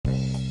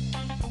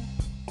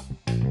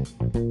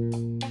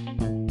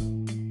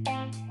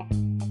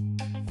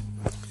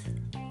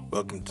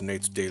Welcome to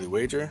Nate's Daily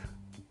Wager.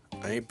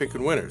 I ain't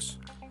picking winners,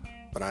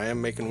 but I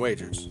am making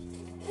wagers.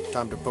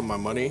 Time to put my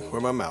money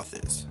where my mouth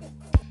is.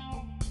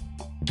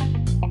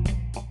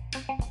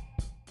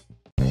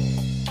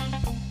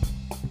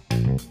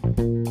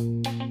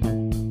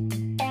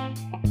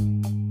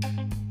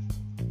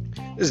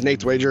 This is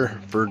Nate's Wager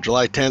for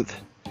July 10th,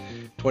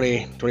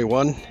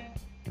 2021.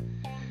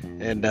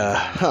 And,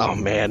 oh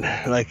man,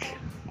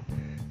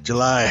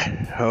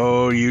 July.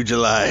 Oh, you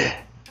July.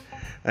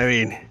 I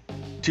mean,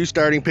 2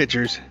 starting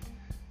pitchers,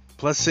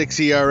 plus 6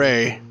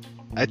 ERA.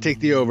 I take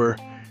the over.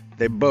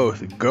 They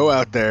both go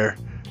out there,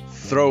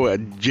 throw a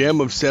gem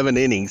of 7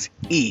 innings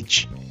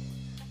each.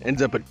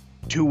 Ends up a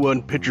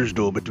 2-1 pitcher's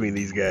duel between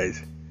these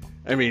guys.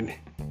 I mean,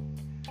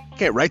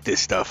 can't write this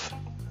stuff.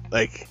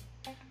 I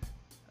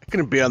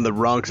couldn't be on the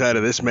wrong side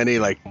of this many,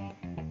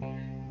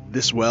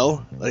 this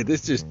well.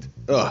 This just,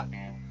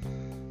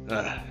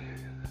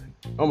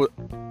 almost,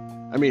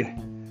 I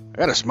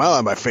got a smile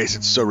on my face.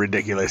 It's so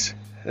ridiculous.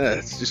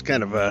 It's just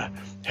kind of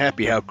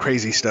happy how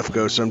crazy stuff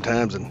goes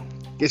sometimes, and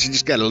guess you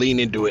just got to lean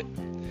into it.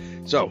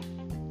 So,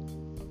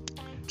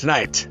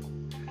 tonight,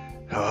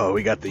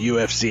 we got the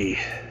UFC.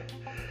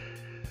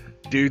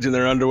 Dudes in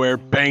their underwear,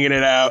 banging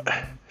it out,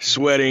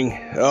 sweating.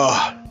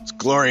 Oh, it's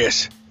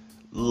glorious.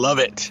 Love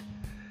it.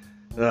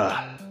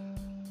 I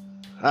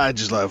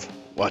just love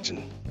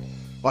watching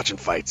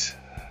fights.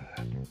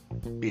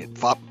 Be it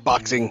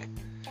boxing,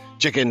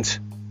 chickens,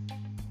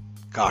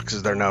 cocks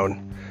as they're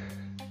known,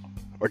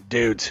 or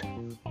dudes,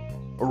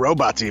 or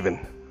robots even.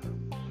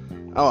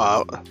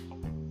 I'll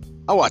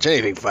watch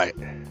anything fight.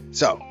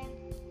 So,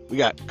 we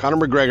got Conor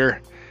McGregor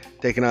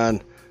taking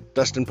on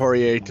Dustin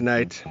Poirier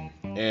tonight,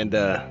 and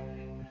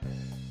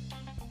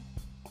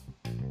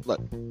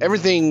look,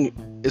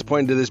 everything is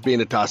pointing to this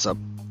being a toss-up,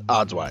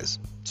 odds-wise.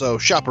 So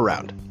shop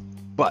around.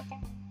 But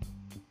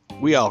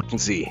we all can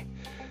see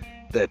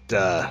that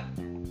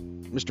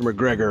Mr.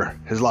 McGregor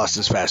has lost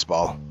his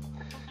fastball.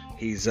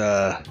 He's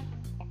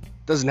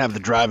doesn't have the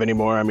drive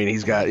anymore. I mean,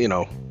 he's got,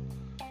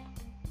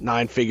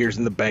 9 figures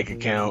in the bank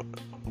account.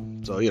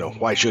 So,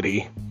 why should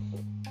he?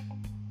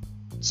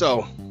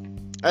 So,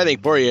 I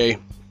think Poirier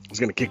is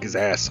going to kick his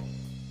ass.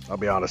 I'll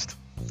be honest.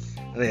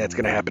 I think that's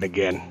going to happen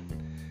again.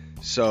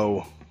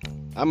 So,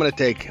 I'm going to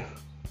take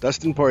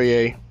Dustin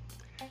Poirier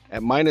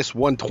at minus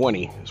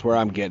 120 is where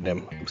I'm getting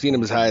him. I've seen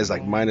him as high as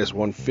minus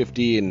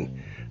 150,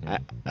 and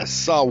I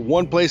saw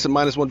one place at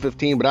minus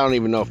 115, but I don't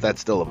even know if that's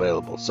still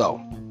available.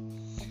 So,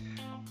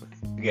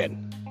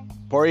 again,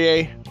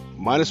 Poirier,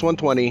 minus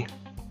 120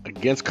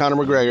 against Conor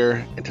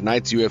McGregor in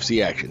tonight's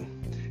UFC action.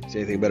 See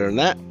anything better than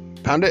that?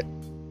 Pound it.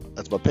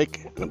 That's my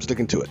pick, and I'm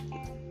sticking to it.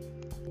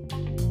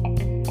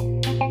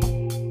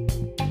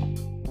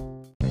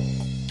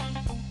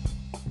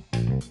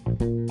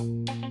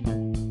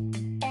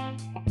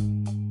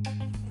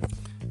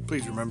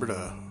 Please remember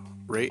to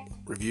rate,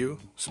 review,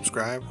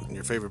 subscribe in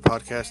your favorite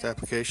podcast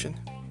application.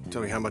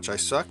 Tell me how much I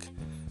suck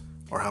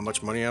or how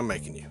much money I'm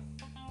making you.